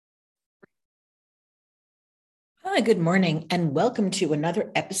Hi, good morning, and welcome to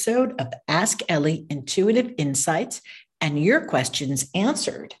another episode of Ask Ellie Intuitive Insights and Your Questions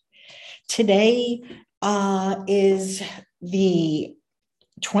Answered. Today is the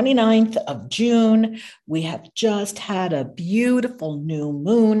 29th of June. We have just had a beautiful new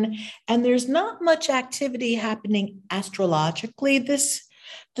moon, and there's not much activity happening astrologically this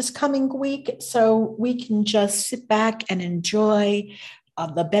coming week. So we can just sit back and enjoy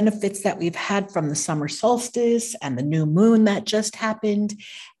the benefits that we've had from the summer solstice and the new moon that just happened.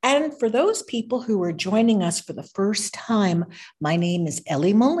 And for those people who are joining us for the first time, my name is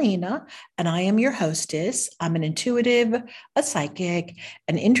Ellie Molina, and I am your hostess. I'm an intuitive, a psychic,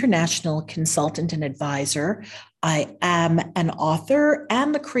 an international consultant and advisor. I am an author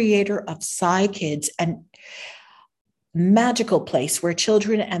and the creator of PsyKids, an magical place where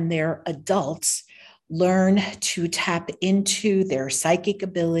children and their adults learn to tap into their psychic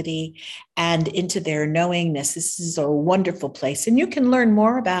ability and into their knowingness. This is a wonderful place. And you can learn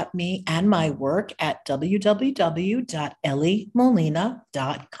more about me and my work at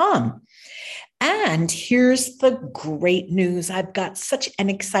www.elliemolina.com. And here's the great news. I've got such an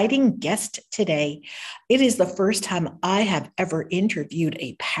exciting guest today. It is the first time I have ever interviewed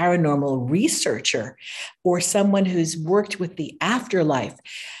a paranormal researcher or someone who's worked with the afterlife.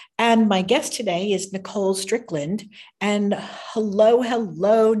 And my guest today is Nicole Strickland. And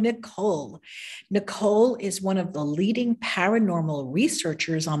hello, Nicole. Nicole is one of the leading paranormal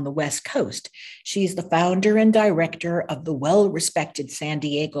researchers on the West Coast. She's the founder and director of the well-respected San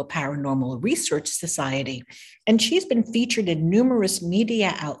Diego Paranormal Research Society. And she's been featured in numerous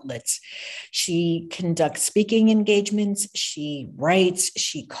media outlets. She conducts speaking engagements, she writes,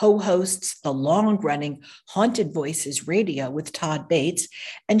 she co-hosts the long-running Haunted Voices Radio with Todd Bates,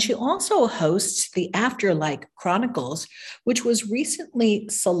 and she also hosts the Afterlife Chronicles, which was recently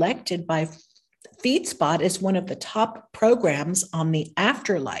selected by FeedSpot as one of the top programs on the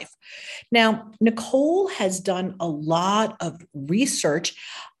afterlife. Now, Nicole has done a lot of research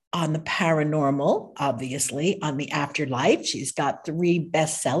on the paranormal, obviously, on the afterlife. She's got 3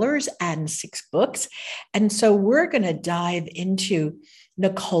 bestsellers and 6 books. And so we're going to dive into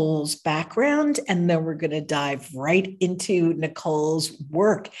Nicole's background, and then we're going to dive right into Nicole's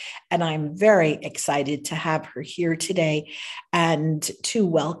work. And I'm very excited to have her here today and to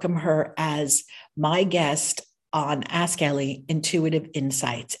welcome her as my guest on Ask Ellie Intuitive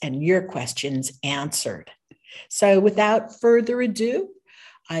Insights and Your Questions Answered. So without further ado,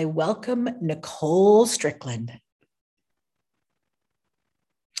 I welcome Nicole Strickland.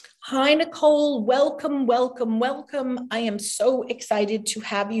 Hi, Nicole. Welcome. I am so excited to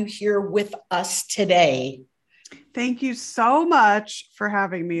have you here with us today. Thank you so much for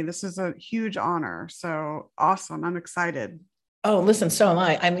having me. This is a huge honor. So awesome. I'm excited. Oh, listen, so am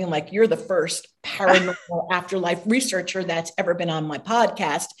I. I mean, like, you're the first paranormal afterlife researcher that's ever been on my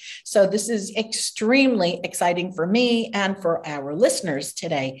podcast. So this is extremely exciting for me and for our listeners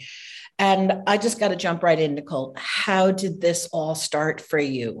today. And I just got to jump right in, Nicole. How did this all start for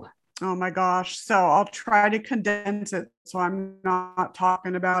you? Oh my gosh. So I'll try to condense it so I'm not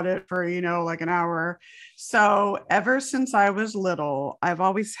talking about it for, like an hour. So ever since I was little, I've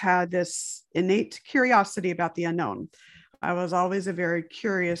always had this innate curiosity about the unknown. I was always a very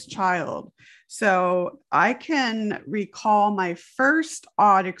curious child. So I can recall my first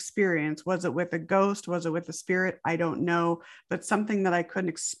odd experience. Was it with a ghost? Was it with a spirit? I don't know, but something that I couldn't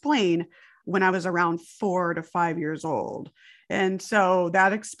explain when I was around 4 to 5 years old. And so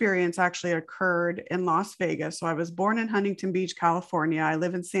that experience actually occurred in Las Vegas. So I was born in Huntington Beach, California. I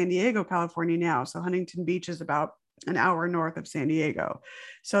live in San Diego, California now. So Huntington Beach is about an hour north of San Diego.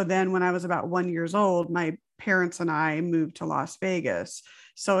 So then when I was about 1 year old, my parents and I moved to Las Vegas.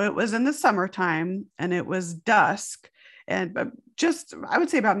 So it was in the summertime and it was dusk. And just, I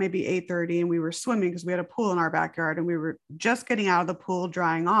would say about maybe 8:30, and we were swimming because we had a pool in our backyard and we were just getting out of the pool,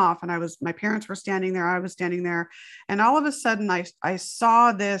 drying off. And my parents were standing there, I was standing there. And all of a sudden I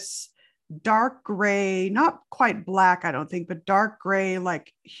saw this dark gray, not quite black, I don't think, but dark gray,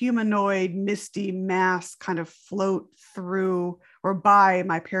 like humanoid, misty mass kind of float through or by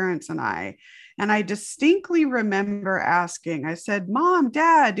my parents and I. And I distinctly remember asking, I said, Mom,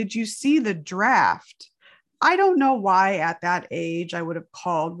 Dad, did you see the draft? I don't know why at that age I would have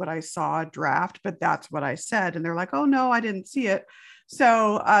called what I saw a draft, but that's what I said. And they're like, oh, no, I didn't see it.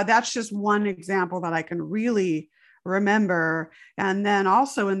 So that's just one example that I can really remember. And then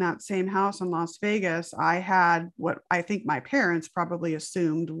also in that same house in Las Vegas, I had what I think my parents probably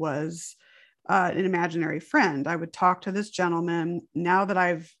assumed was an imaginary friend. I would talk to this gentleman. Now that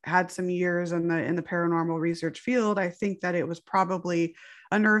I've had some years in the paranormal research field, I think that it was probably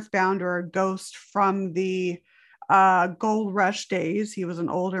an earthbound or a ghost from the gold rush days. He was an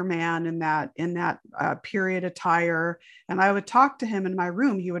older man in that period attire, and I would talk to him in my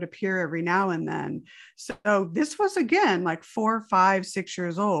room. He would appear every now and then. So this was again like 4, 5, 6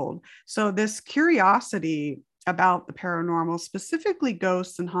 years old. So this curiosity about the paranormal, specifically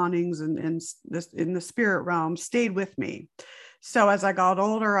ghosts and hauntings and this in the spirit realm, stayed with me. So as I got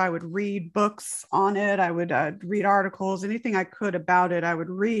older, I would read books on it. I would read articles, anything I could about it, I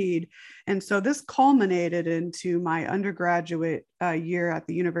would read. And so this culminated into my undergraduate year at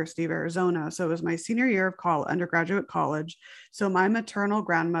the University of Arizona. So it was my senior year of undergraduate college. So my maternal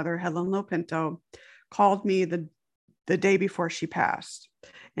grandmother, Helen Lopinto, called me the day before she passed.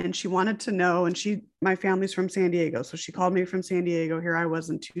 And she wanted to know, and my family's from San Diego. So she called me from San Diego. Here I was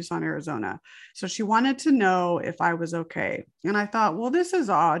in Tucson, Arizona. So she wanted to know if I was okay. And I thought, well, this is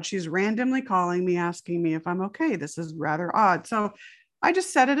odd. She's randomly calling me, asking me if I'm okay. This is rather odd. So I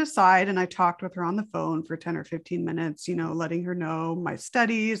just set it aside and I talked with her on the phone for 10 or 15 minutes, letting her know my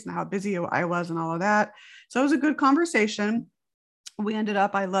studies and how busy I was and all of that. So it was a good conversation. We ended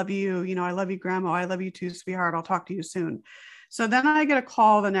up, I love you, I love you, Grandma. I love you too, sweetheart. I'll talk to you soon. So then I get a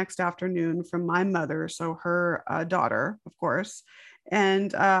call the next afternoon from my mother, so her daughter, of course.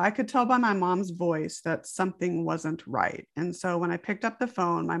 And I could tell by my mom's voice that something wasn't right. And so when I picked up the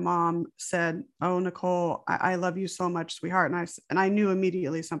phone, my mom said, "Oh, Nicole, I love you so much, sweetheart." And I knew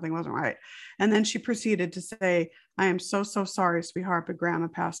immediately something wasn't right. And then she proceeded to say, "I am so, so sorry, sweetheart, but Grandma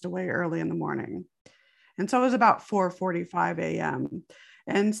passed away early in the morning." And so it was about 4:45 a.m.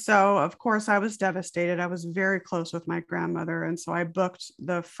 And so, of course, I was devastated. I was very close with my grandmother. And so I booked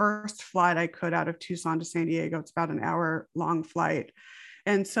the first flight I could out of Tucson to San Diego. It's about an hour long flight.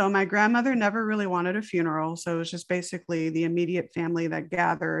 And so my grandmother never really wanted a funeral. So it was just basically the immediate family that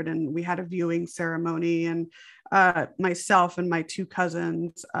gathered, and we had a viewing ceremony. And myself and my two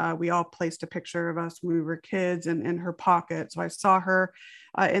cousins, we all placed a picture of us when we were kids in her pocket. So I saw her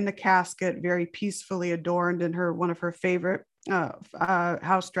in the casket, very peacefully adorned in one of her favorite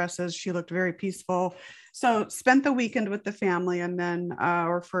house dresses. She looked very peaceful. So spent the weekend with the family, and then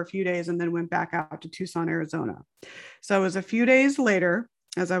or for a few days, and then went back out to Tucson, Arizona. So it was a few days later,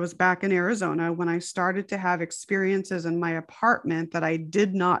 as I was back in Arizona, when I started to have experiences in my apartment that I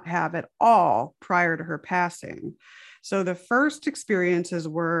did not have at all prior to her passing. So the first experiences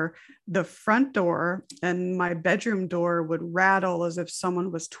were the front door and my bedroom door would rattle as if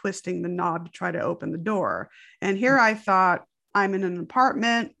someone was twisting the knob to try to open the door. And here I thought, I'm in an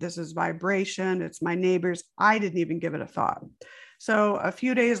apartment. This is vibration. It's my neighbors. I didn't even give it a thought. So a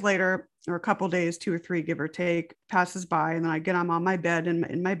few days later, or a couple days, 2 or 3, give or take, passes by. And then I'm on my bed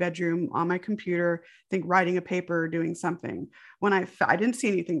in my bedroom on my computer, I think writing a paper or doing something. When I didn't see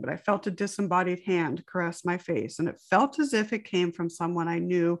anything, but I felt a disembodied hand caress my face. And it felt as if it came from someone I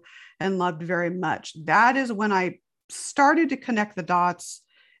knew and loved very much. That is when I started to connect the dots.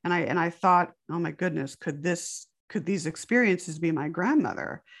 And I thought, oh my goodness, could these experiences be my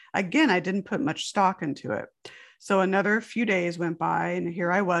grandmother? Again, I didn't put much stock into it. So another few days went by, and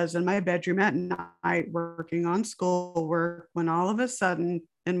here I was in my bedroom at night working on schoolwork, when all of a sudden,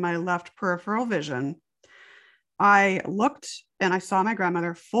 in my left peripheral vision, I looked and I saw my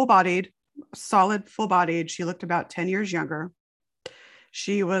grandmother, full-bodied, solid, full-bodied. She looked about 10 years younger.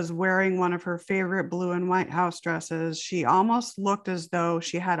 She was wearing one of her favorite blue and white house dresses. She almost looked as though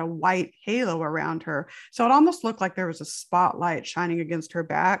she had a white halo around her. So it almost looked like there was a spotlight shining against her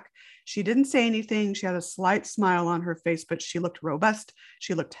back. She didn't say anything. She had a slight smile on her face, but she looked robust.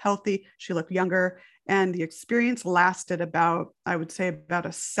 She looked healthy. She looked younger. And the experience lasted I would say about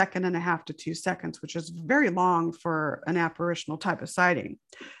 1.5 to 2 seconds, which is very long for an apparitional type of sighting.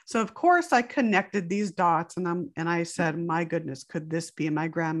 So of course I connected these dots, and I said, my goodness, could this be my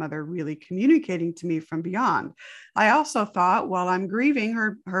grandmother really communicating to me from beyond? I also thought, well, I'm grieving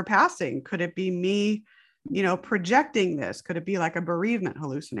her passing. Could it be me, projecting this? Could it be like a bereavement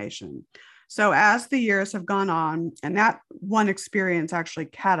hallucination? So as the years have gone on, and that one experience actually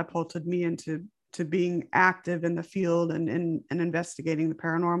catapulted me into being active in the field and investigating the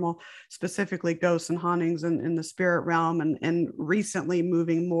paranormal, specifically ghosts and hauntings and in the spirit realm, and recently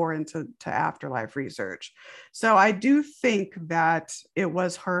moving more into afterlife research. So I do think that it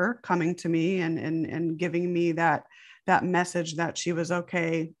was her coming to me and giving me that message that she was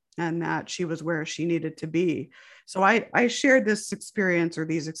okay and that she was where she needed to be. So I shared this experience, or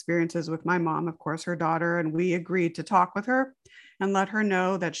these experiences, with my mom, of course, her daughter, and we agreed to talk with her and let her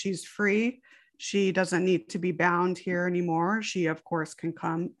know that she's free. She doesn't need to be bound here anymore. She, of course, can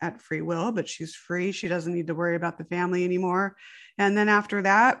come at free will, but she's free. She doesn't need to worry about the family anymore. And then after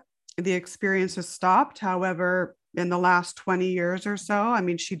that, the experience has stopped. However, in the last 20 years or so. I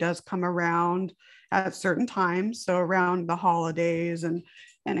mean, she does come around at certain times, so around the holidays and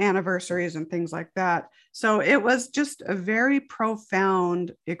anniversaries and things like that. So it was just a very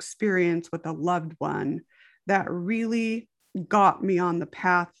profound experience with a loved one that really got me on the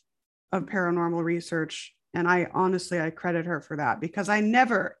path of paranormal research. And I honestly, I credit her for that, because I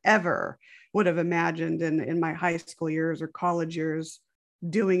never, ever would have imagined in my high school years or college years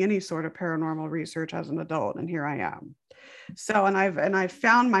doing any sort of paranormal research as an adult. And here I am. So, I've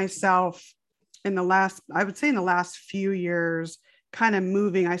found myself in the last, I would say in the last few years, kind of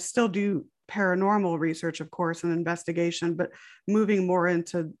moving. I still do paranormal research, of course, and investigation, but moving more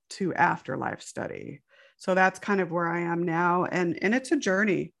into afterlife study. So that's kind of where I am now. And it's a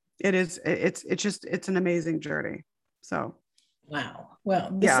journey. It's an amazing journey. So Wow.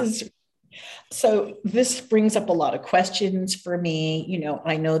 Well, yeah. this brings up a lot of questions for me.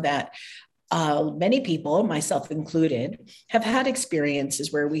 I know that many people, myself included, have had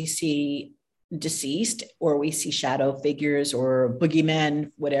experiences where we see deceased, or we see shadow figures or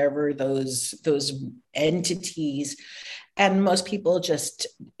boogeymen, whatever those entities, and most people just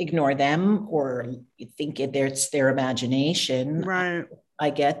ignore them or think it's their imagination. Right. I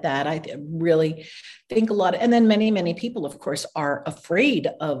get that. I really think a lot, and then many people, of course, are afraid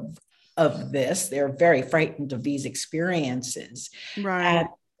of this. They're very frightened of these experiences. Right.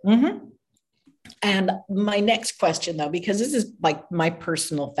 And, mhm. And my next question, though, because this is like my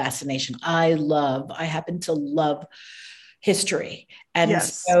personal fascination, I happen to love history. And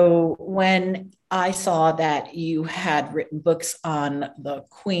Yes. so when I saw that you had written books on the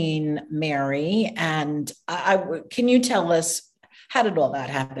Queen Mary, and can you tell us, how did all that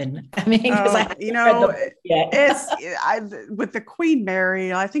happen? I mean, because I Oh, haven't read the book yet. with the Queen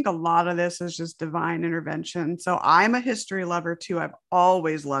Mary, I think a lot of this is just divine intervention. So I'm a history lover too. I've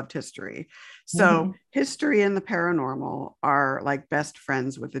always loved history. So Mhm. history and the paranormal are like best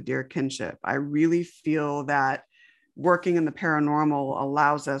friends with a dear kinship. I really feel that working in the paranormal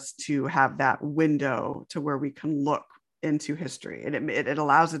allows us to have that window to where we can look into history, and it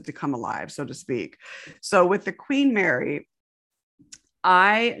allows it to come alive, so to speak. So with the Queen Mary,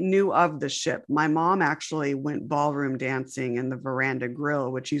 I knew of the ship. My mom actually went ballroom dancing in the Veranda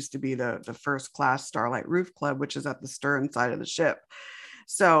Grill, which used to be the first class Starlight Roof Club, which is at the stern side of the ship.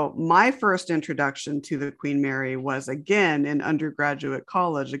 So my first introduction to the Queen Mary was again in undergraduate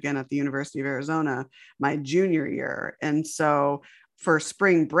college, again at the University of Arizona, my junior year. And so for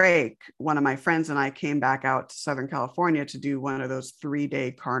spring break, one of my friends and I came back out to Southern California to do one of those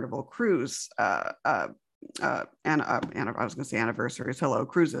 3-day carnival cruise and I was going to say anniversaries. Hello,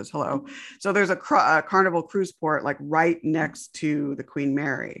 cruises. Hello. So there's a Carnival cruise port like right next to the Queen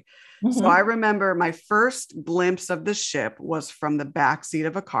Mary. So I Mhm. remember my first glimpse of the ship was from the back seat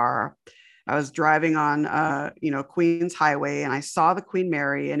of a car. I was driving on, Queens Highway, and I saw the Queen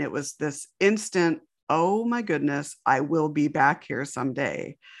Mary, and it was this instant, oh my goodness, I will be back here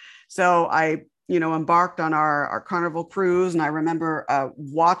someday. So I embarked on our Carnival cruise. And I remember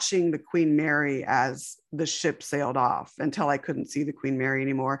watching the Queen Mary as the ship sailed off until I couldn't see the Queen Mary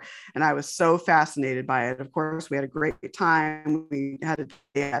anymore. And I was so fascinated by it. Of course, we had a great time. We had a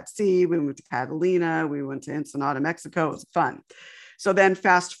day at sea. We went to Catalina. We went to Ensenada, Mexico. It was fun. So then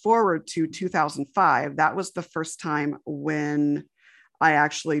fast forward to 2005, that was the first time when I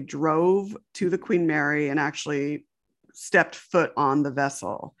actually drove to the Queen Mary and actually stepped foot on the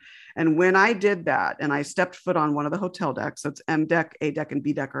vessel. And when I did that, and I stepped foot on one of the hotel decks, so it's M deck, A deck, and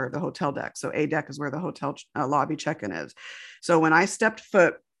B deck are the hotel deck. So A deck is where the hotel lobby check-in is. So when I stepped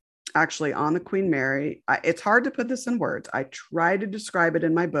foot actually on the Queen Mary, it's hard to put this in words. I try to describe it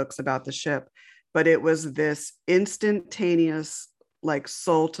in my books about the ship, but it was this instantaneous, like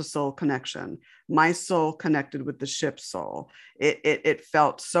soul to soul connection. My soul connected with the ship's soul. It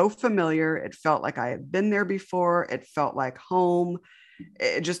felt so familiar. It felt like I had been there before. It felt like home.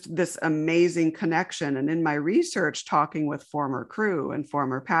 Just this amazing connection. And in my research, talking with former crew and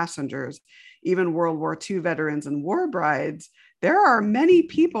former passengers, even World War II veterans and war brides, there are many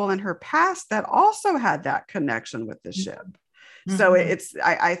people in her past that also had that connection with the ship. So Mhm.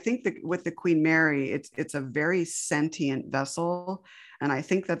 I think that with the Queen Mary, it's a very sentient vessel. And I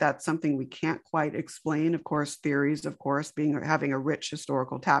think that that's something we can't quite explain. Of course, theories, of course, having a rich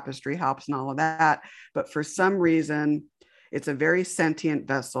historical tapestry helps and all of that. But for some reason, it's a very sentient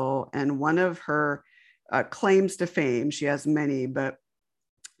vessel. And one of her claims to fame, she has many, but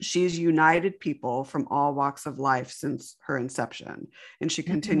she's united people from all walks of life since her inception. And she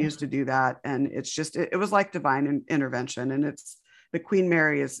continues Mhm. to do that. And it's just, it was like divine intervention. And the Queen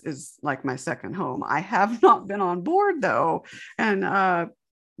Mary is like my second home. I have not been on board though. And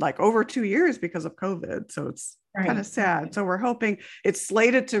like over 2 years because of COVID. So it's kind of sad. So we're hoping it's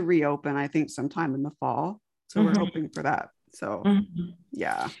slated to reopen, I think, sometime in the fall. So we're hoping for that. So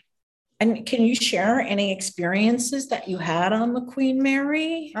yeah. And can you share any experiences that you had on the Queen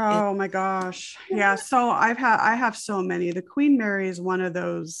Mary? Oh my gosh. Yeah. So I have so many. The Queen Mary is one of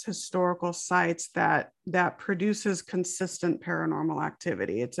those historical sites that produces consistent paranormal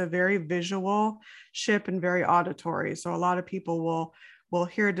activity. It's a very visual ship and very auditory. So a lot of people will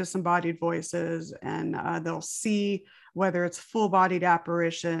hear disembodied voices, and they'll see, whether it's full-bodied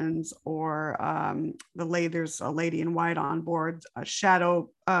apparitions or there's a lady in white on board, a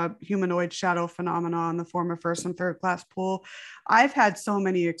humanoid shadow phenomena in the form of first and third class pool. I've had so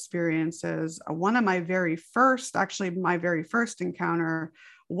many experiences. One of my very first encounter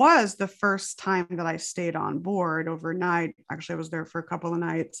was the first time that I stayed on board overnight. Actually, I was there for a couple of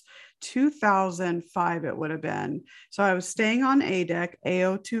nights. 2005 it would have been. So I was staying on A deck,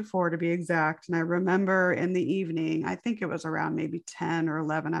 A024 to be exact. And I remember in the evening, I think it was around maybe 10 or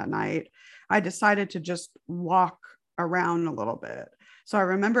 11 at night, I decided to just walk around a little bit. So I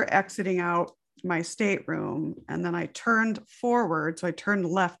remember exiting out my stateroom, and then I turned forward. So I turned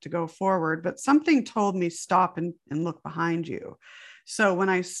left to go forward, but something told me stop and look behind you. So when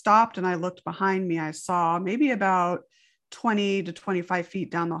I stopped and I looked behind me, I saw maybe about 20 to 25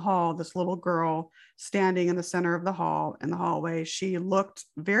 feet down the hall, this little girl standing in the center of the hall in the hallway. She looked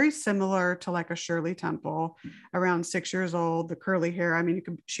very similar to like a Shirley Temple, around 6 years old, the curly hair. I mean,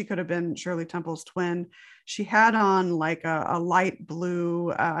 she could have been Shirley Temple's twin. She had on like a light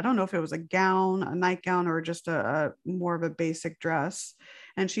blue, I don't know if it was a gown, a nightgown, or just a more of a basic dress.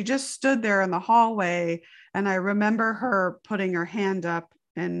 And she just stood there in the hallway. And I remember her putting her hand up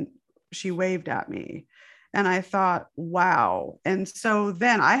and she waved at me. And I thought, wow. And so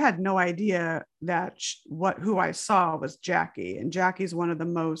then I had no idea that who I saw was Jackie. And Jackie's one of the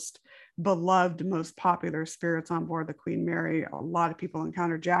most beloved, most popular spirits on board the Queen Mary. A lot of people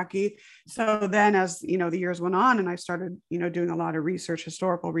encountered Jackie. So then as, the years went on and I started, doing a lot of research,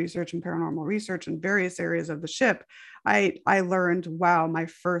 historical research and paranormal research in various areas of the ship, I learned, wow, my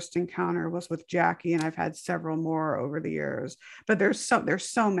first encounter was with Jackie, and I've had several more over the years. But there's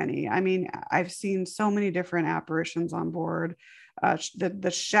so many. I mean, I've seen so many different apparitions on board.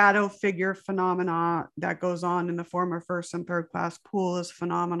 The shadow figure phenomena that goes on in the form of first and third class pool is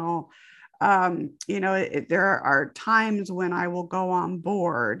phenomenal. There are times when I will go on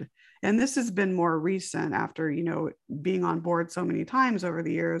board, and this has been more recent after, being on board so many times over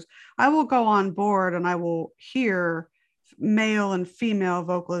the years. I will go on board and I will hear male and female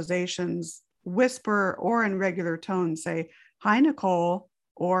vocalizations whisper or in regular tone say, "Hi, Nicole,"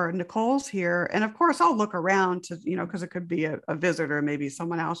 or "Nicole's here." And of course I'll look around to, because it could be a visitor, maybe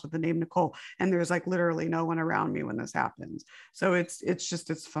someone else with the name Nicole. And there's like literally no one around me when this happens. So it's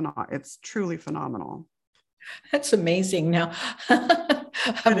truly phenomenal. That's amazing. Now,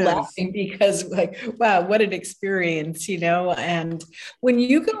 I'm laughing because, like, wow, what an experience, And when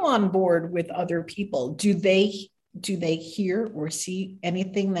you go on board with other people, do they hear or see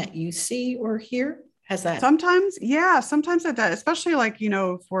anything that you see or hear? Has that sometimes it does, especially like,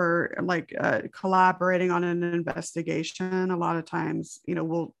 if we're like collaborating on an investigation. A lot of times,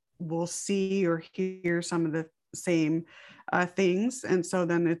 we'll see or hear some of the same things, and so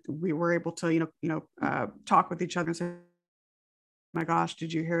then we were able to talk with each other and say, "My gosh,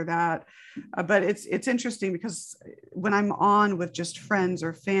 did you hear that?" But it's interesting because when I'm on with just friends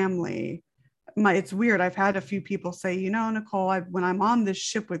or family, it's weird. I've had a few people say, "Nicole, when I'm on this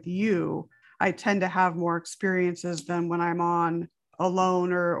ship with you, I tend to have more experiences than when I'm on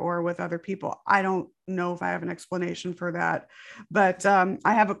alone or with other people." I don't know if I have an explanation for that, but I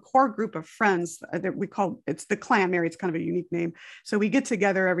have a core group of friends that we call, it's the Clan Mary. It's kind of a unique name. So we get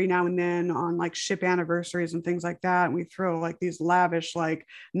together every now and then on like ship anniversaries and things like that. And we throw like these lavish, like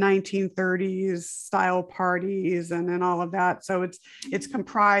 1930s style parties and all of that. So it's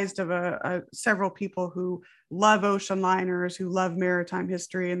comprised of several people who love ocean liners, who love maritime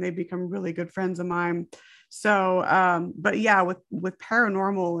history, and they become really good friends of mine. So, but yeah, with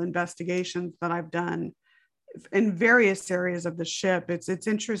paranormal investigations that I've done in various areas of the ship, it's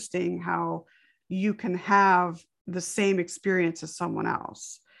interesting how you can have the same experience as someone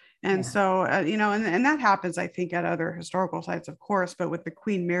else. And so, and that happens, I think, at other historical sites, of course, but with the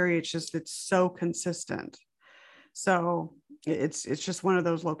Queen Mary, it's so consistent. So it's just one of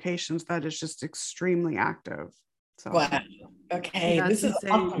those locations that is just extremely active. So, wow. Okay. Yeah, this is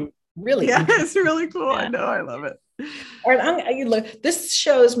awesome. Really, it's really cool. I know, I love it. All right, look, this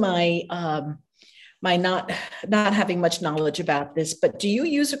shows my my not having much knowledge about this, but do you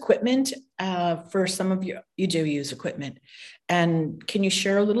use equipment for some of you do use equipment? And can you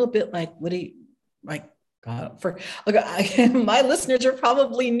share a little bit, like, what do you like? For look, my listeners are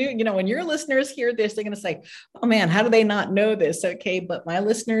probably new. When your listeners hear this, they're going to say, "Oh man, how do they not know this?" Okay, but my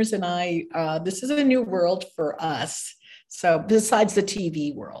listeners and I, this is a new world for us. So besides the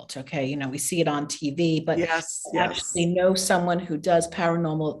TV world, okay, we see it on TV, but Yes, actually yes. know someone who does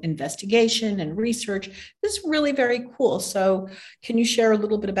paranormal investigation and research is really very cool. So can you share a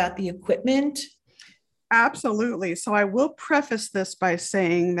little bit about the equipment? Absolutely. So I will preface this by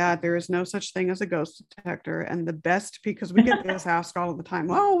saying that there is no such thing as a ghost detector. And the best, because we get this asked all the time,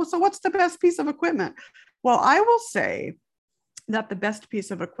 oh, so what's the best piece of equipment? Well, I will say that the best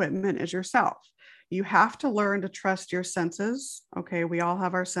piece of equipment is yourself. You have to learn to trust your senses. Okay, we all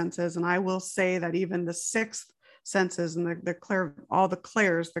have our senses. And I will say that even the sixth senses and the clear, all the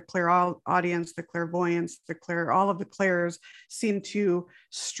clairs, the clear audience, the clairvoyance, the clear, all of the clairs seem to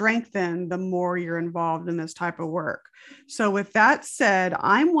strengthen the more you're involved in this type of work. So with that said,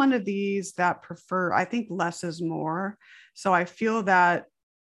 I'm one of these that prefer, I think less is more. So I feel that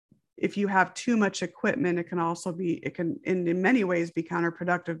if you have too much equipment, it can also be, it can in many ways be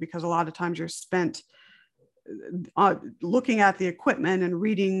counterproductive, because a lot of times you're spent looking at the equipment and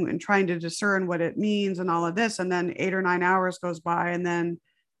reading and trying to discern what it means and all of this. And then 8 or 9 hours goes by, and then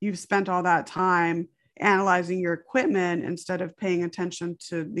you've spent all that time analyzing your equipment instead of paying attention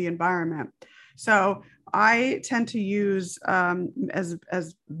to the environment. So I tend to use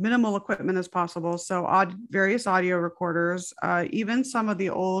as minimal equipment as possible. So various audio recorders, even some of the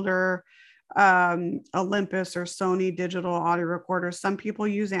older Olympus or Sony digital audio recorders. Some people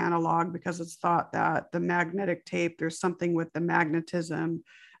use analog because it's thought that the magnetic tape, there's something with the magnetism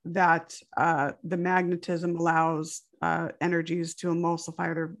that the magnetism allows energies to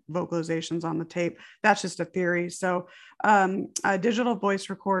emulsify their vocalizations on the tape. That's just a theory. So digital voice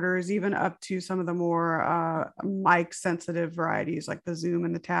recorders, even up to some of the more mic sensitive varieties like the Zoom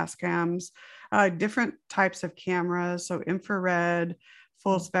and the Tascams, different types of cameras. So infrared,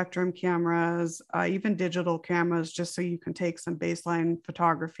 full spectrum cameras, even digital cameras, just so you can take some baseline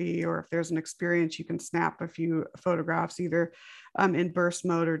photography, or if there's an experience, you can snap a few photographs either in burst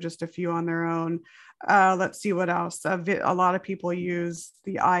mode or just a few on their own. Let's see what else. A lot of people use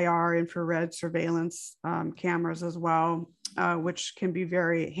the IR infrared surveillance cameras as well, which can be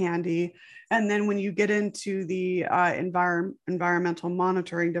very handy. And then when you get into the environmental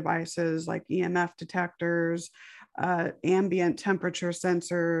monitoring devices like EMF detectors, ambient temperature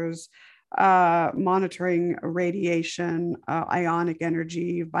sensors, monitoring radiation, ionic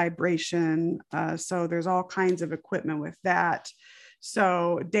energy, vibration. So there's all kinds of equipment with that.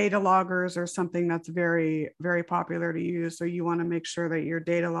 So data loggers are something that's very, very popular to use. So you want to make sure that you're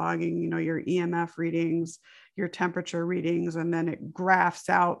data logging, your EMF readings, your temperature readings, and then it graphs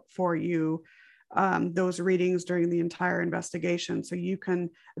out for you those readings during the entire investigation. So you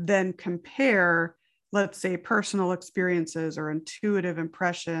can then compare, let's say, personal experiences or intuitive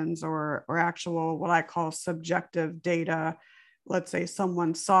impressions or actual, what I call subjective data. Let's say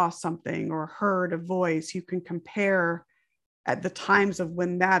someone saw something or heard a voice. You can compare at the times of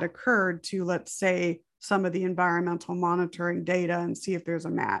when that occurred to, let's say, some of the environmental monitoring data and see if there's a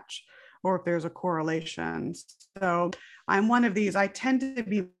match or if there's a correlation. So I'm one of these. I tend to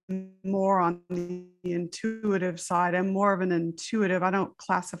be more on the intuitive side. I'm more of an intuitive. I don't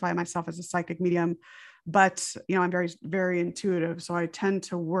classify myself as a psychic medium, but I'm very, very intuitive. So I tend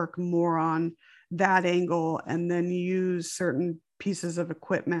to work more on that angle and then use certain pieces of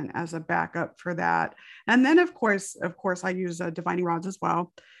equipment as a backup for that. And then of course, I use divining rods as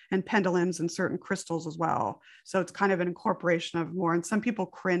well, and pendulums and certain crystals as well. So it's kind of an incorporation of more. And some people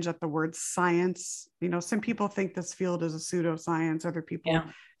cringe at the word science. Some people think this field is a pseudoscience. Other people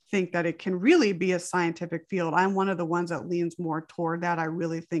think that it can really be a scientific field. I'm one of the ones that leans more toward that. I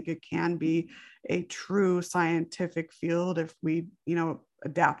really think it can be a true scientific field if we,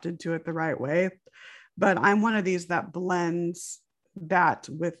 adapted to it the right way. But I'm one of these that blends that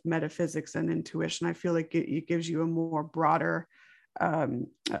with metaphysics and intuition. I feel like it gives you a more broader, a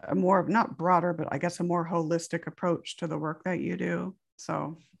more, not broader, but I guess a more holistic approach to the work that you do.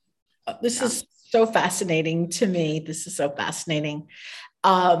 So this is so fascinating to me. This is so fascinating.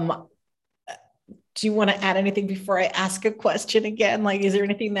 Do you want to add anything before I ask a question again? Like, is there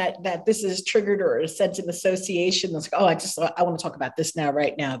anything that this is triggered or a sense of association that's like, I want to talk about this now,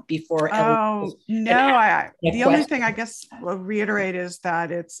 right now, before? Oh no, the only thing I guess will reiterate is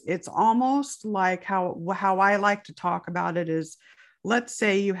that it's almost like how I like to talk about it is, let's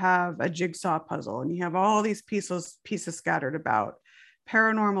say you have a jigsaw puzzle and you have all these pieces scattered about.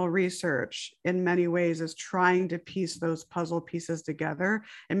 Paranormal research in many ways is trying to piece those puzzle pieces together,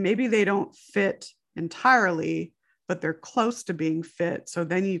 and maybe they don't fit entirely, but they're close to being fit. So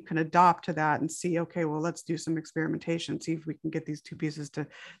then you can adopt to that and see, okay, well, let's do some experimentation, see if we can get these two pieces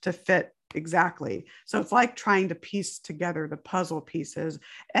to fit exactly. So it's like trying to piece together the puzzle pieces,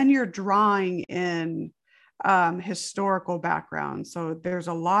 and you're drawing in historical background. So there's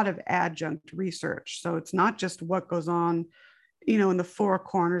a lot of adjunct research. So it's not just what goes on, in the four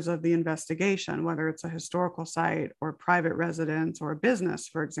corners of the investigation, whether it's a historical site or private residence or a business,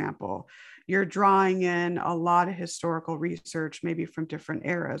 for example. You're drawing in a lot of historical research, maybe from different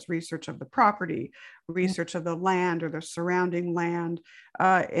eras, research of the property, research of the land or the surrounding land,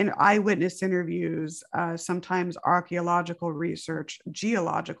 in eyewitness interviews, sometimes archaeological research,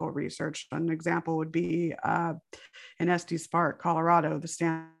 geological research. An example would be in Estes Park, Colorado, the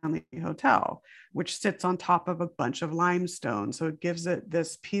Stanley Hotel, which sits on top of a bunch of limestone. So it gives it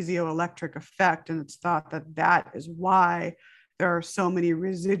this piezoelectric effect. And it's thought that that is why there are so many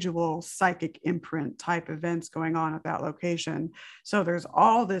residual psychic imprint type events going on at that location. So there's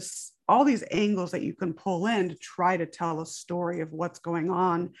all these angles that you can pull in to try to tell a story of what's going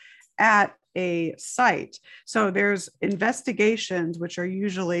on at a site. So there's investigations, which are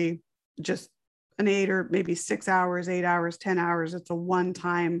usually just an 8 or maybe 6 hours, 8 hours, 10 hours. It's a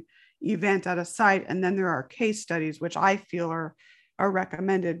one-time event at a site. And then there are case studies, which I feel are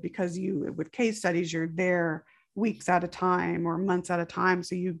recommended, because with case studies, you're there weeks at a time or months at a time.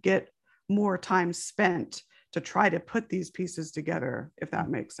 So you get more time spent to try to put these pieces together, if that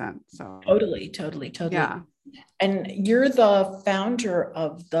makes sense. So totally. Yeah. And you're the founder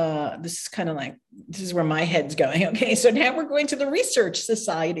of this is where my head's going. Okay. So now we're going to the Research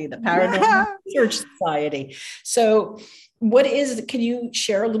Society, the Paranormal Research Society. So can you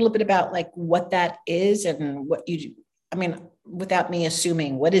share a little bit about what that is and what you do? I mean, without me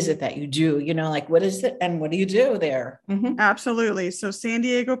assuming, what is it that you do? What is it and what do you do there? Mm-hmm. Absolutely. So San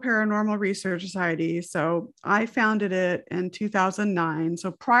Diego Paranormal Research Society. So I founded it in 2009.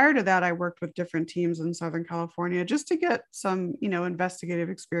 So prior to that, I worked with different teams in Southern California just to get some, investigative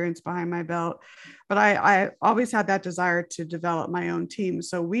experience behind my belt. But I always had that desire to develop my own team.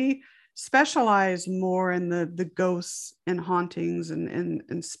 So we specialize more in the ghosts and hauntings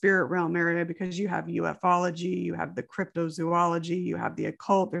and spirit realm area, because you have ufology, you have the cryptozoology, you have the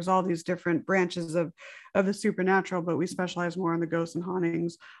occult. There's all these different branches of the supernatural, but we specialize more in the ghosts and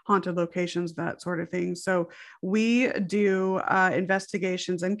hauntings, haunted locations, that sort of thing. So we do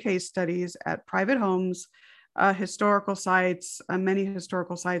investigations and case studies at private homes, historical sites, many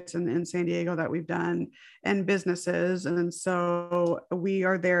historical sites in San Diego that we've done, and businesses. And so we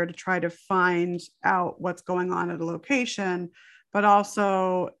are there to try to find out what's going on at a location, but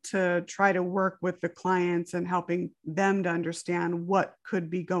also to try to work with the clients and helping them to understand what could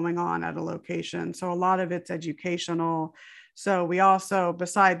be going on at a location. So a lot of it's educational. So we also,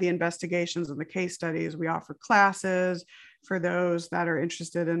 beside the investigations and the case studies, we offer classes for those that are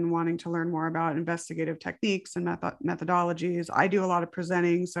interested in wanting to learn more about investigative techniques and methodologies. I do a lot of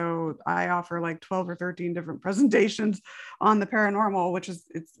presenting, so I offer like 12 or 13 different presentations on the paranormal, which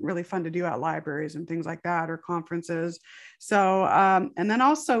it's really fun to do at libraries and things like that, or conferences. So, and then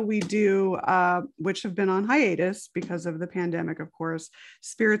also we do, which have been on hiatus because of the pandemic, of course,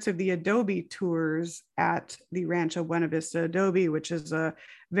 Spirits of the Adobe tours at the Rancho Buena Vista Adobe, which is a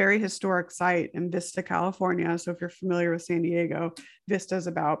very historic site in Vista, California. So if you're familiar with San Diego, Vista is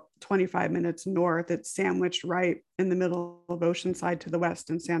about 25 minutes north. It's sandwiched right in the middle of Oceanside to the west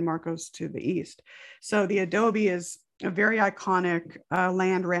and San Marcos to the east. So the Adobe is a very iconic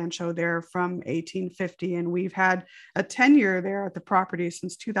land rancho there from 1850. And we've had a tenure there at the property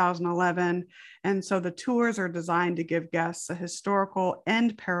since 2011. And so the tours are designed to give guests a historical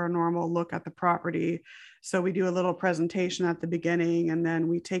and paranormal look at the property. So we do a little presentation at the beginning, and then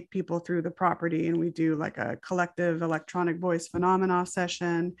we take people through the property, and we do like a collective electronic voice phenomena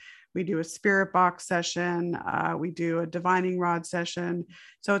session. We do a spirit box session. We do a divining rod session.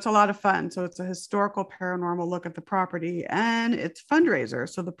 So it's a lot of fun. So it's a historical paranormal look at the property, and it's fundraiser.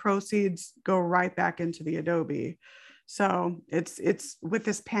 So the proceeds go right back into the Adobe. So it's with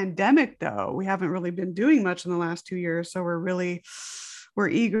this pandemic, though, we haven't really been doing much in the last 2 years. So we're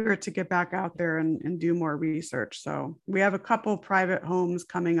eager to get back out there and do more research. So we have a couple private homes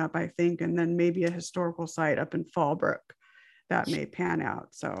coming up, I think, and then maybe a historical site up in Fallbrook that may pan out.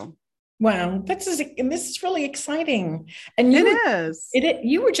 So wow, this is really exciting. And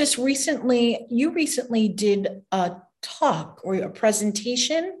you recently did a talk or a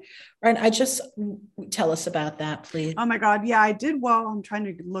presentation Right. I just tell us about that, please. Oh my God. Yeah, I did. Well, I'm trying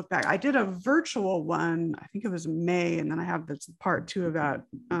to look back. I did a virtual one. I think it was May. And then I have this part two of that,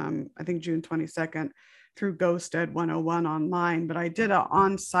 I think June 22nd through GhostEd 101 online. But I did a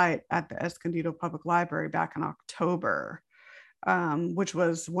on site at the Escondido Public Library back in October, which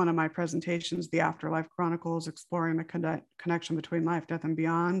was one of my presentations, The Afterlife Chronicles, exploring the connection between life, death, and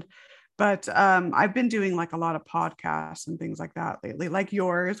beyond. But I've been doing like a lot of podcasts and things like that lately, like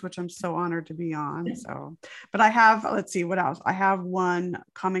yours, which I'm so honored to be on. So, but I have, let's see what else. I have one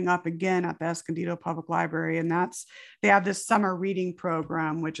coming up again at the Escondido Public Library, and they have this summer reading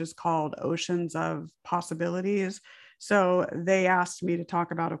program, which is called Oceans of Possibilities. So they asked me to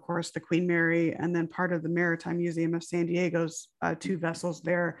talk about, of course, the Queen Mary, and then part of the Maritime Museum of San Diego's two vessels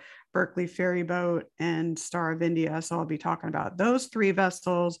there, Berkeley Ferry Boat and Star of India. So I'll be talking about those three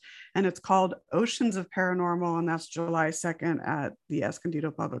vessels, and it's called Oceans of Paranormal, and that's July 2nd at the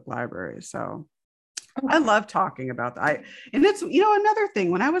Escondido Public Library. So I love talking about that. And it's, another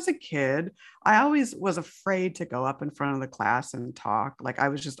thing, when I was a kid, I always was afraid to go up in front of the class and talk. Like I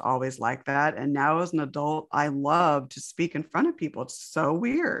was just always like that. And now as an adult, I love to speak in front of people. It's so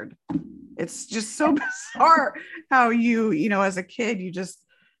weird. It's just so bizarre how as a kid,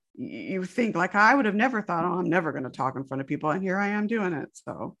 you think like, I would have never thought, oh, I'm never going to talk in front of people. And here I am doing it.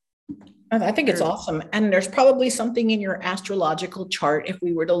 So I think it's awesome. And there's probably something in your astrological chart, if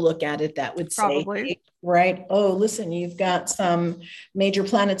we were to look at it, that would say, probably, right, oh, listen, you've got some major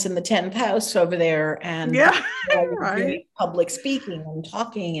planets in the 10th house over there. And yeah, right. Public speaking and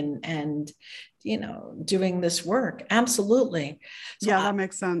talking and doing this work. Absolutely. So yeah, that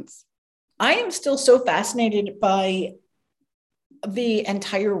makes sense. I am still so fascinated by the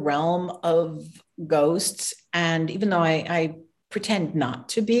entire realm of ghosts. And even though I pretend not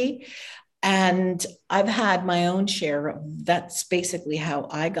to be, and I've had my own share of, that's basically how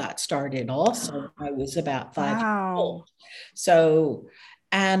I got started. Also, I was about 5 years old. So,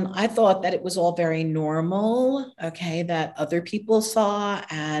 and I thought that it was all very normal, okay, that other people saw.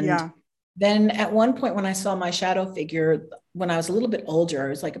 And then at one point when I saw my shadow figure, when I was a little bit older, I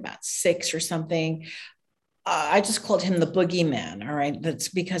was like about 6 or something. I just called him the boogeyman. All right. That's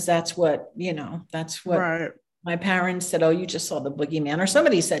because that's what Right. My parents said, oh, you just saw the boogeyman. Or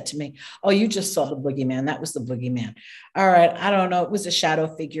somebody said to me, oh, you just saw the boogeyman. That was the boogeyman. All right. I don't know. It was a shadow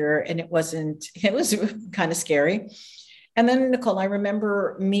figure and it was kind of scary. And then, Nicole, I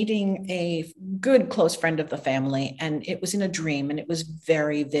remember meeting a good close friend of the family, and it was in a dream and it was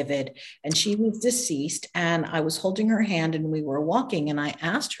very vivid. And she was deceased, and I was holding her hand and we were walking. And I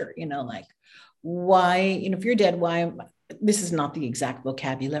asked her, like, why, if you're dead, why? This is not the exact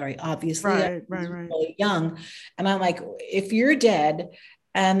vocabulary, obviously. Right. Really young. And I'm like, if you're dead,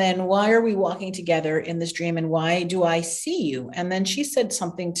 and then why are we walking together in this dream? And why do I see you? And then she said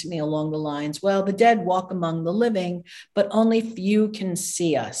something to me along the lines, well, the dead walk among the living, but only few can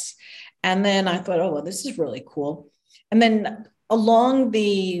see us. And then I thought, oh, well, this is really cool. And then along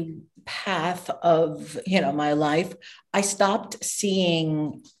the path of my life, I stopped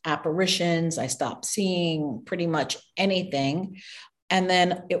seeing apparitions. I stopped seeing pretty much anything. And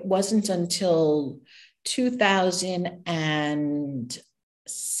then it wasn't until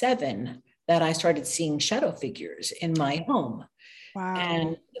 2007 that I started seeing shadow figures in my home. Wow.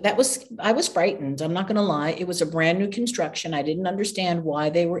 And I was frightened. I'm not going to lie. It was a brand new construction. I didn't understand why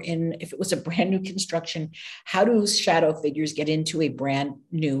they were if it was a brand new construction, how do shadow figures get into a brand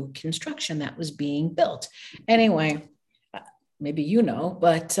new construction that was being built? Anyway, maybe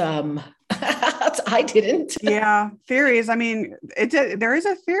but I didn't. Yeah, theories. I mean, there is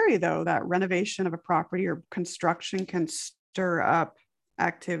a theory though that renovation of a property or construction can stir up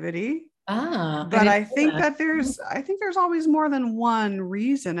activity. But I think that there's always more than one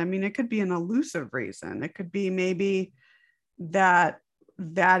reason. I mean, it could be an elusive reason. It could be maybe that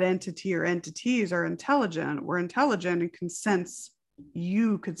entity or entities are intelligent. We're intelligent and can sense.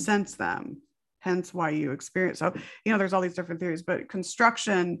 You could sense them, hence why you experience. So there's all these different theories. But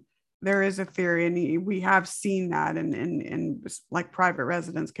construction, there is a theory, and we have seen that in like private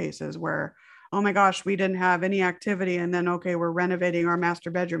residence cases where, oh my gosh, we didn't have any activity. And then, okay, we're renovating our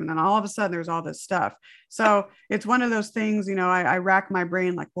master bedroom. And then all of a sudden there's all this stuff. So it's one of those things, I rack my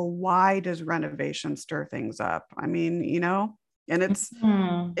brain like, well, why does renovation stir things up? I mean, and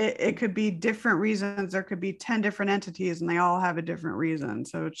it could be different reasons. There could be 10 different entities and they all have a different reason.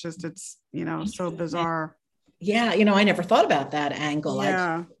 So it's so bizarre. Yeah, I never thought about that angle. I didn't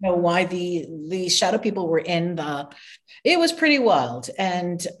Yeah. know why the shadow people were in the. It was pretty wild,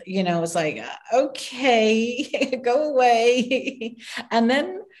 and it's like, okay, go away, and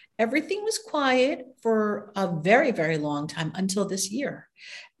then everything was quiet for a very, very long time until this year,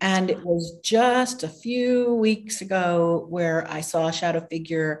 and it was just a few weeks ago where I saw a shadow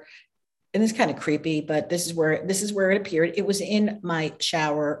figure, and it's kind of creepy, but this is where it appeared. It was in my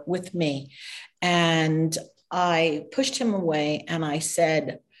shower with me, and I pushed him away and I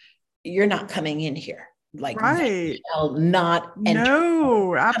said, "You're not coming in here. Like, thou Right. shalt not enter.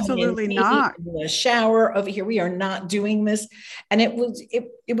 No, Coming in absolutely me not. in the shower over here. We are not doing this." And it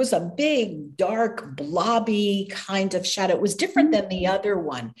was a big, dark, blobby kind of shadow. It was different than the other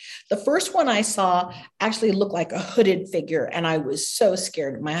one. The first one I saw actually looked like a hooded figure, and I was so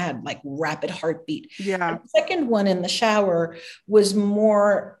scared. I had like rapid heartbeat. And Yeah. the second one in the shower was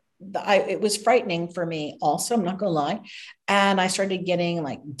more. It was frightening for me also, I'm not gonna lie. And I started getting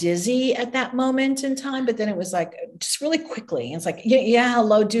like dizzy at that moment in time, but then it was like just really quickly. It's like, yeah, yeah,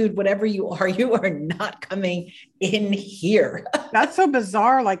 hello, dude, whatever you are not coming in here. That's so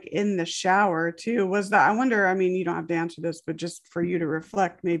bizarre, like in the shower too. Was that, I wonder, I mean, you don't have to answer this, but just for you to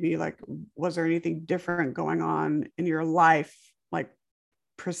reflect, maybe like, was there anything different going on in your life, like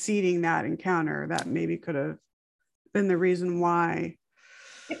preceding that encounter that maybe could have been the reason why?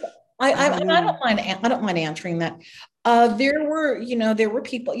 I, I I don't and I know. don't mind. I don't mind answering that. There were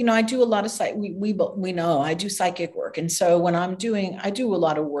people. I do a lot of psych. We know I do psychic work, and so when I do a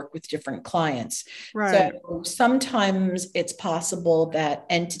lot of work with different clients. So Right. sometimes it's possible that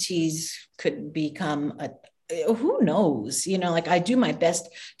entities could become a. Who knows? Like I do my best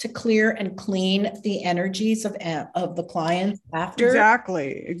to clear and clean the energies of the clients after,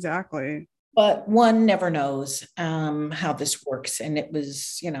 Exactly. Exactly. but one never knows how this works. And it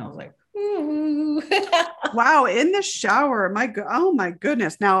was, like, ooh. Wow, in the shower. Oh my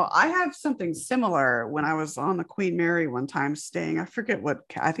goodness. Now, I have something similar when I was on the Queen Mary one time staying. I forget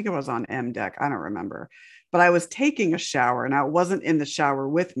I think it was on M deck. I don't remember. But I was taking a shower. Now, it wasn't in the shower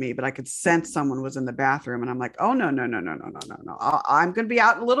with me, but I could sense someone was in the bathroom and I'm like, "Oh no, no, no, no, no, no, no, no. I'm going to be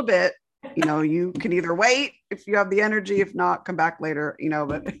out in a little bit. You can either wait if you have the energy, if not, come back later,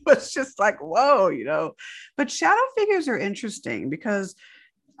 but it was just like, whoa. But shadow figures are interesting because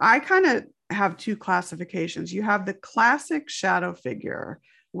I kind of have two classifications. You have the classic shadow figure,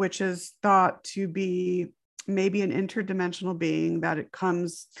 which is thought to be maybe an interdimensional being that it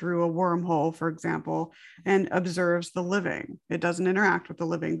comes through a wormhole, for example, and observes the living. It doesn't interact with the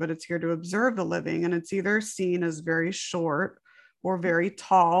living, but it's here to observe the living. And it's either seen as very short or very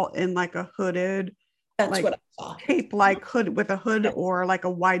tall in like a hooded, That's what like I saw. cape like hood with a hood Yes, or like a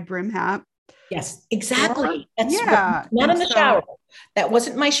wide brim hat. yes, Or, exactly. That's what, yeah. not And in the shower. so That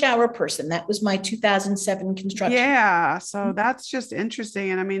wasn't my shower person. That was my 2007 construction. yeah, so that's just interesting.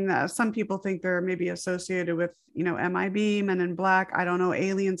 And I mean, some people think they're maybe associated with, MIB, Men in Black, I don't know,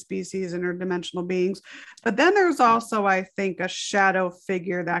 alien species, interdimensional beings. But then there's also, I think, a shadow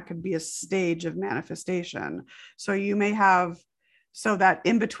figure that could be a stage of manifestation. So you may have, so that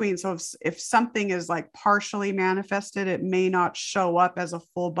in between, so if something is like partially manifested, it may not show up as a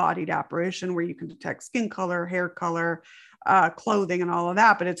full bodied apparition where you can detect skin color, hair color, clothing and all of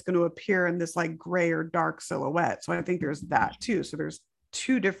that, but it's going to appear in this like gray or dark silhouette. So I think there's that too. So there's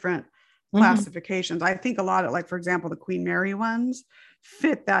two different Mhm. classifications. I think a lot of, like, for example, the Queen Mary ones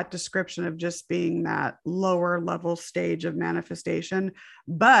fit that description of just being that lower level stage of manifestation.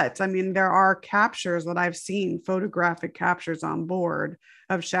 But I mean, there are captures that I've seen, photographic captures on board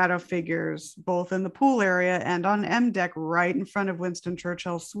of shadow figures, both in the pool area and on M deck right in front of Winston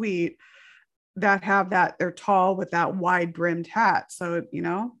Churchill's suite that have that, they're tall with that wide brimmed hat. So,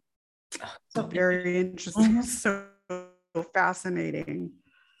 So very interesting. mhm. So fascinating.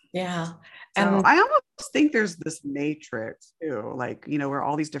 Yeah. So And I almost think there's this matrix too, like, where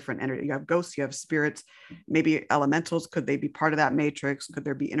all these different energy, you have ghosts, you have spirits, maybe elementals. Could they be part of that matrix? Could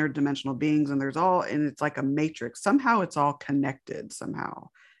there be interdimensional beings? And it's like a matrix. Somehow it's all connected somehow.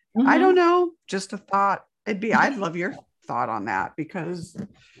 I don't mhm. know. Just a thought. I'd love your thought on that because,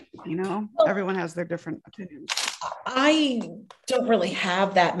 Well, everyone has their different opinions. I don't really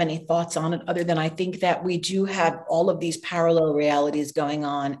have that many thoughts on it, other than I think that we do have all of these parallel realities going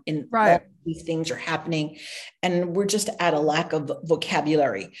on, and Right. all these things are happening, and we're just at a lack of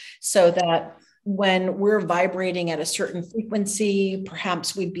vocabulary. So that when we're vibrating at a certain frequency,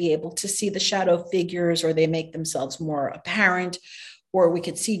 perhaps we'd be able to see the shadow figures, or they make themselves more apparent, or we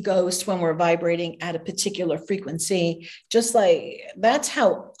could see ghosts when we're vibrating at a particular frequency. Just like that's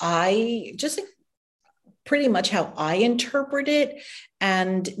how I just like pretty much how I interpret it.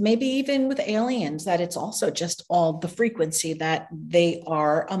 And maybe even with aliens, that it's also just all the frequency that they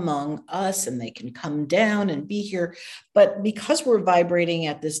are among us and they can come down and be here. But because we're vibrating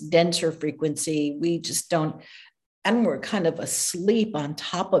at this denser frequency, we just don't, and we're kind of asleep on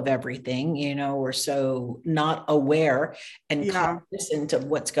top of everything, we're so not aware and Yeah. cognizant of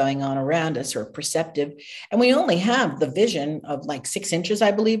what's going on around us or perceptive. And we only have the vision of like 6 inches,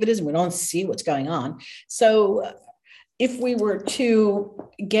 I believe it is, and we don't see what's going on. So if we were to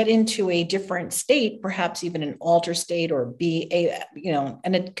get into a different state, perhaps even an altered state or be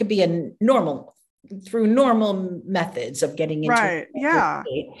and it could be a normal, through normal methods of getting into Right. Yeah.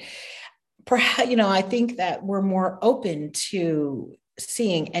 state, perhaps, I think that we're more open to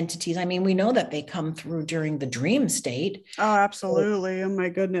seeing entities. I mean, we know that they come through during the dream state. Oh, absolutely. Oh my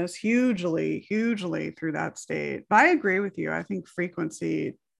goodness. Hugely, hugely through that state. But I agree with you. I think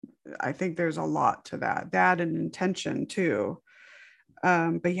frequency, I think there's a lot to that and intention too.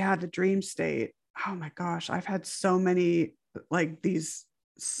 But yeah, the dream state. Oh my gosh. I've had so many like these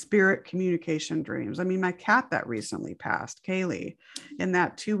spirit communication dreams. I mean, my cat that recently passed, Kaylee, in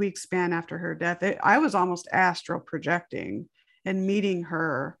that 2 week span after her death, I was almost astral projecting and meeting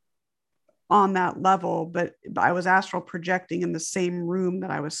her on that level, but I was astral projecting in the same room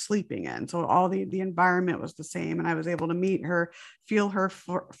that I was sleeping in. So all the environment was the same. And I was able to meet her, feel her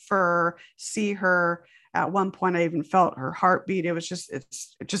fur, see her. At one point, I even felt her heartbeat.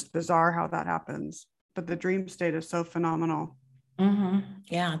 It's just bizarre how that happens. But the dream state is so phenomenal. Mm-hmm.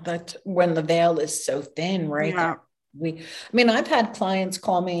 Yeah, that's when the veil is so thin, right? Yeah. I mean, I've had clients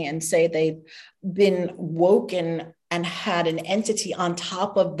call me and say they've been woken and had an entity on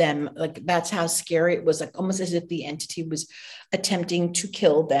top of them. Like that's how scary it was, like almost as if the entity was attempting to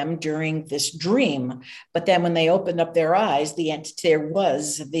kill them during this dream. But then when they opened up their eyes, the entity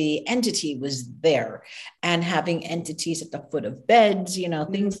was there, and having entities at the foot of beds,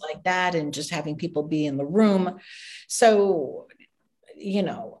 things like that, and just having people be in the room. So,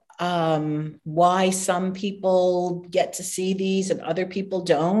 why some people get to see these and other people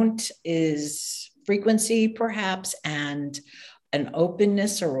don't is frequency, perhaps, and an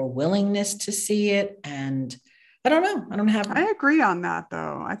openness or a willingness to see it. And I don't know. I don't have. I agree on that,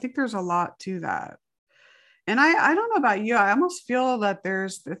 though. I think there's a lot to that. And I don't know about you. I almost feel that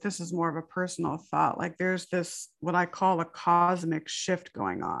that this is more of a personal thought, like there's this, what I call a cosmic shift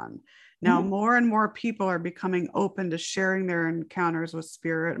going on. Now, more and more people are becoming open to sharing their encounters with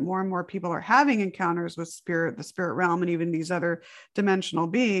spirit. More and more people are having encounters with spirit, the spirit realm, and even these other dimensional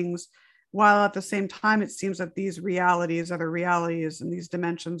beings. While at the same time, it seems that these realities, other realities, and these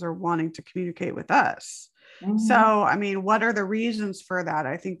dimensions are wanting to communicate with us. So, I mean, what are the reasons for that?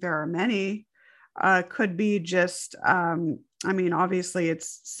 I think there are many. Could be just, I mean, obviously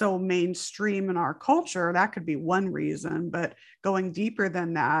it's so mainstream in our culture. That could be one reason, but going deeper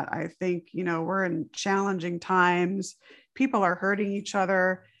than that, I think, we're in challenging times. People are hurting each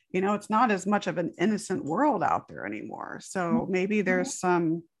other. It's not as much of an innocent world out there anymore. So maybe there's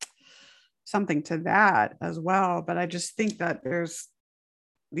something to that as well. But I just think that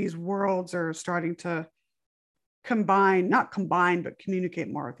these worlds are starting to not combine, but communicate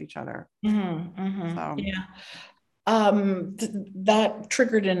more with each other. So Yeah. That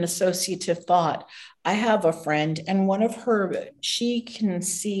triggered an associative thought. I have a friend, and one of her, she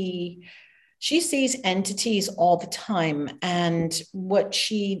sees entities all the time. And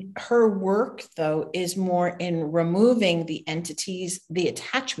her work though, is more in removing the entities, the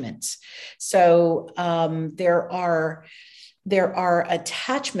attachments. So there are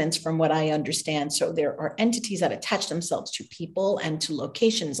attachments from what I understand. So there are entities that attach themselves to people and to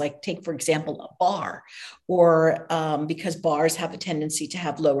locations, like take, for example, a bar, or because bars have a tendency to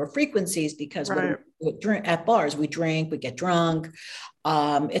have lower frequencies because right. At bars, we drink, we get drunk.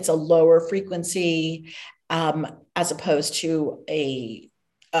 It's a lower frequency as opposed to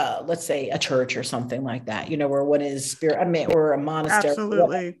let's say a church or something like that, where one is spirit, or a monastery.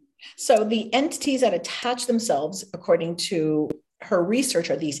 Absolutely. So the entities that attach themselves, according to her research,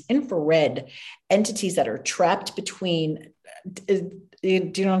 are these infrared entities that are trapped between. Do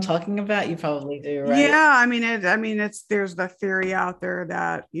you know what I'm talking about? You probably do, right? Yeah, I mean, there's the theory out there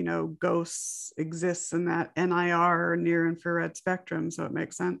that ghosts exist in that NIR, near infrared spectrum, so it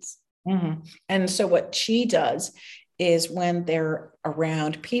makes sense. Mm-hmm. And so what she does is when they're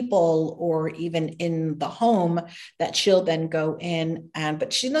around people or even in the home, that she'll then go in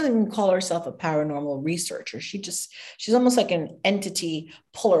but she doesn't even call herself a paranormal researcher. She's almost like an entity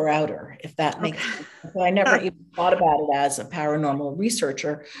puller outer, if that makes sense. So I never even thought about it as a paranormal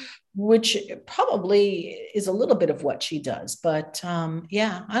researcher, which probably is a little bit of what she does. But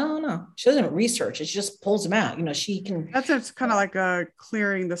yeah, I don't know. She doesn't research; it just pulls them out. She can. That's it's kind of like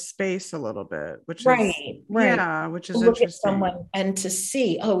clearing the space a little bit, which is Right, right. yeah, which To is look at interesting. someone and to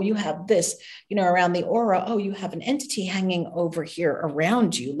see, oh, you have this, around the aura. Oh, you have an entity hanging over here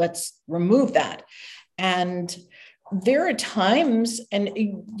around you. Let's remove that. And there are times, and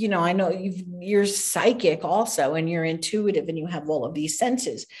I know you're psychic also, and you're intuitive, and you have all of these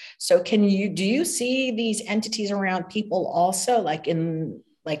senses. So, do you see these entities around people also, like in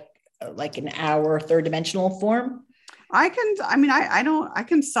like in our third dimensional form? I don't, I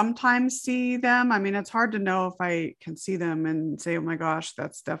can sometimes see them. I mean, it's hard to know if I can see them and say, oh my gosh,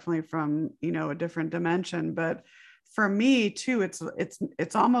 that's definitely from, a different dimension. But for me too,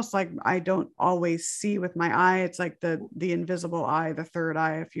 it's almost like I don't always see with my eye. It's like the invisible eye, the third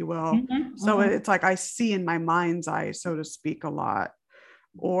eye, if you will. Mhm, So mhm. it's like I see in my mind's eye, so to speak, a lot.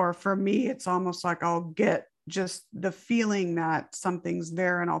 Or for me, it's almost like I'll get just the feeling that something's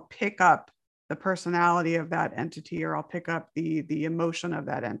there and I'll pick up the personality of that entity, or I'll pick up the emotion of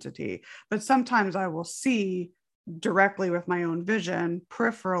that entity. But sometimes I will see directly with my own vision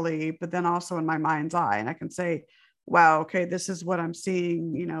peripherally, but then also in my mind's eye, and I can say, wow, okay, this is what I'm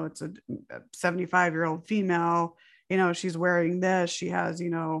seeing. It's a 75-year-old female, she's wearing this, she has,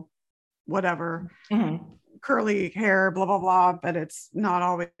 whatever, Mhm. curly hair, blah, blah, blah. But it's not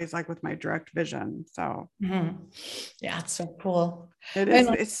always like with my direct vision. So Mhm. Yeah, it's so cool. it's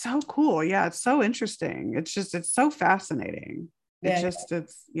And it's so cool. Yeah, it's so interesting. It's so fascinating. yeah,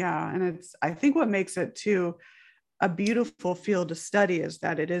 Yeah. And I think what makes it too a beautiful field to study is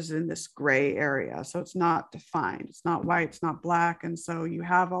that it is in this gray area. So it's not defined, it's not white, it's not black. And so you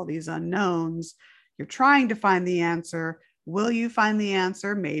have all these unknowns. You're trying to find the answer. Will you find the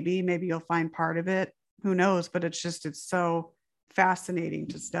answer? Maybe you'll find part of it. Who knows? But it's so fascinating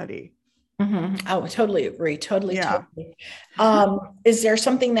to study. mhm. Oh, I totally agree. Totally, Yeah. totally. Is there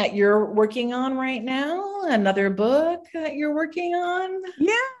something that you're working on right now? Another book that you're working on?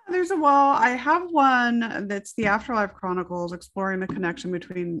 Yeah, I have one that's the Afterlife Chronicles, exploring the connection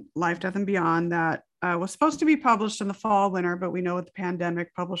between life, death, and beyond, that was supposed to be published in the fall, winter, but we know with the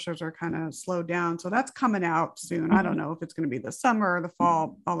pandemic, publishers are kind of slowed down. So that's coming out soon. I don't know if it's going to be the summer or the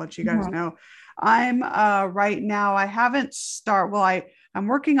fall. I'll let you guys Mhm. know. I'm right now, I haven't I'm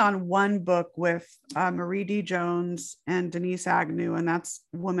working on one book with Marie D. Jones and Denise Agnew, and that's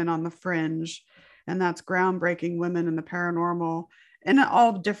Women on the Fringe. And that's groundbreaking women in the paranormal in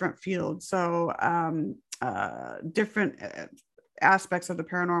all different fields. So different aspects of the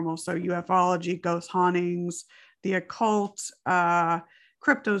paranormal. So ufology, ghost hauntings, the occult,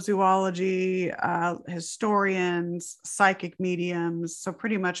 cryptozoology, historians, psychic mediums. So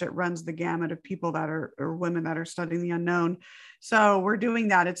pretty much it runs the gamut of people that are, or women that are studying the unknown. So we're doing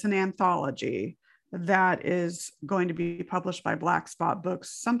that. It's an anthology that is going to be published by Black Spot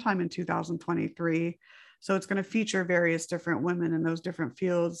Books sometime in 2023. So it's going to feature various different women in those different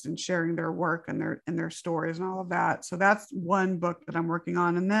fields and sharing their work and their stories and all of that. So that's one book that I'm working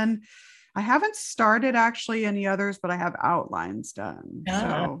on. And then I haven't started actually any others, but I have outlines done. Ah,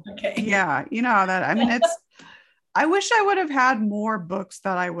 So okay. yeah, that, I mean, I wish I would have had more books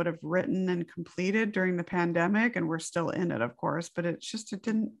that I would have written and completed during the pandemic, and we're still in it, of course, but it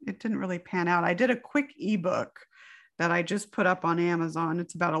didn't really pan out. I did a quick ebook that I just put up on Amazon.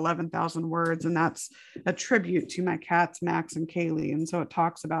 It's about 11,000 words, and that's a tribute to my cats, Max and Kaylee. And so it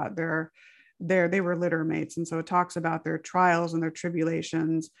talks about they were litter mates. And so it talks about their trials and their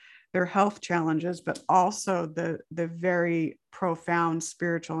tribulations, their health challenges, but also the very profound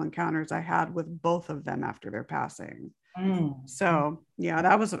spiritual encounters I had with both of them after their passing. Mm. So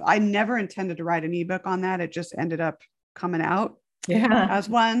yeah, I never intended to write an ebook on that. It just ended up coming out Yeah. as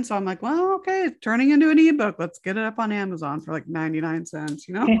one. So I'm like, well, okay, it's turning into an ebook. Let's get it up on Amazon for like 99 cents,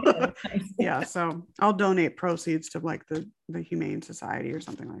 Yeah. So I'll donate proceeds to like the Humane Society or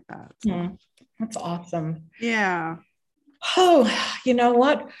something like that. So Mm. That's awesome. yeah. Oh, you know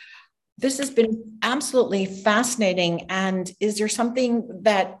what? This has been absolutely fascinating. And is there something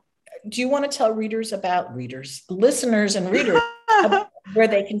that do you want to tell listeners and readers about where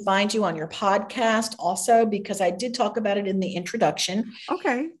they can find you on your podcast also? Because I did talk about it in the introduction.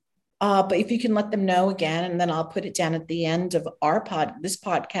 Okay. But if you can let them know again, and then I'll put it down at the end of this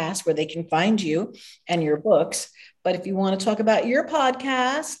podcast where they can find you and your books. But if you want to talk about your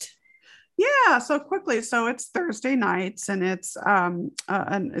podcast, Yeah, so quickly. So it's Thursday nights and it's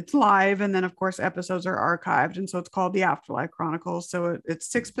live, and then of course episodes are archived, and so it's called the Afterlife Chronicles. So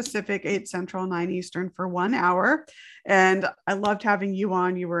it's 6 Pacific, 8 Central, 9 Eastern for 1 hour. And I loved having you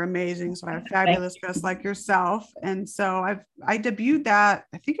on. You were amazing. So I have fabulous guests like yourself. And so I debuted that,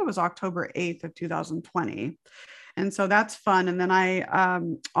 I think it was October 8th of 2020. And so that's fun. And then I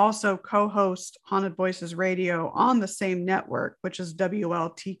also co-host Haunted Voices Radio on the same network, which is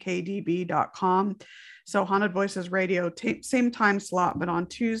WLTKDB.com. So Haunted Voices Radio, same time slot, but on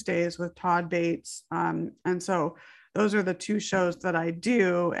Tuesdays with Todd Bates. And so those are the two shows that I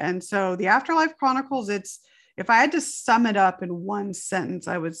do. And so the Afterlife Chronicles, if I had to sum it up in one sentence,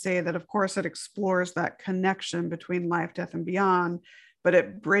 I would say that, of course, it explores that connection between life, death, and beyond, but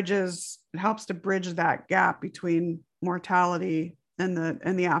it helps to bridge that gap between mortality and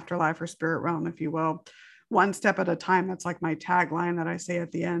the afterlife or spirit realm, if you will, one step at a time. That's like my tagline that I say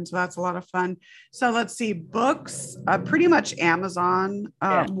at the end. So that's a lot of fun. So let's see, books, pretty much Amazon.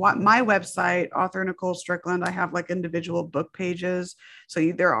 My website, author Nicole Strickland, I have like individual book pages.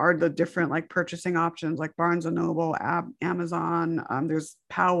 So there are the different like purchasing options like Barnes and Noble, Amazon. There's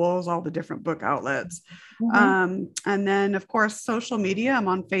Powell's, all the different book outlets. Mm-hmm. And then of course, social media. I'm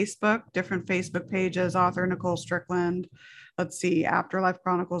on Facebook, different Facebook pages, author Nicole Strickland. Let's see, Afterlife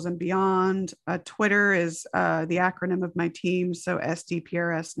Chronicles and Beyond. Twitter is the acronym of my team. So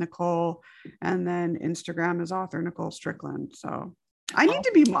SDPRS Nicole. And then Instagram is author Nicole Strickland. So I need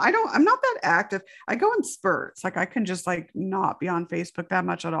to be more, I'm not that active. I go in spurts. Like I can just like not be on Facebook that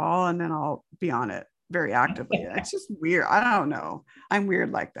much at all. And then I'll be on it very actively. It's just weird. I don't know. I'm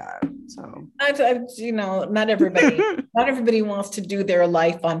weird like that. So not everybody wants to do their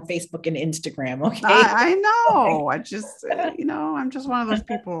life on Facebook and Instagram. Okay. I know. I just, I'm just one of those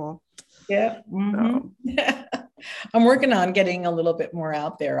people. Yeah. Mm-hmm. So. I'm working on getting a little bit more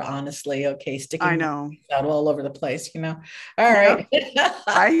out there, honestly. Okay. Sticking out all over the place, All right.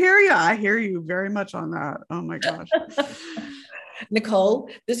 I hear you. I hear you very much on that. Oh my gosh. Nicole,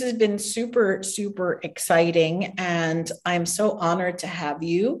 this has been super, super exciting. And I'm so honored to have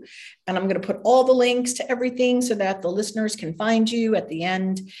you. And I'm going to put all the links to everything so that the listeners can find you at the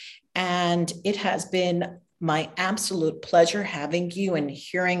end. And it has been my absolute pleasure having you and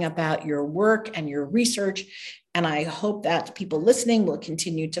hearing about your work and your research. And I hope that people listening will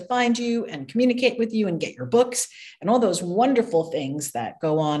continue to find you and communicate with you and get your books and all those wonderful things that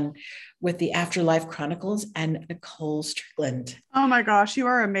go on with the Afterlife Chronicles and Nicole Strickland. Oh my gosh, you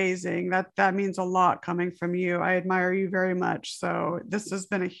are amazing. That means a lot coming from you. I admire you very much. So this has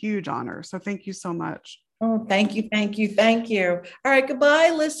been a huge honor. So thank you so much. Oh, thank you, thank you, thank you. All right,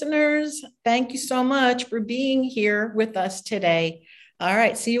 goodbye, listeners. Thank you so much for being here with us today. All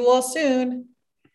right, see you all soon.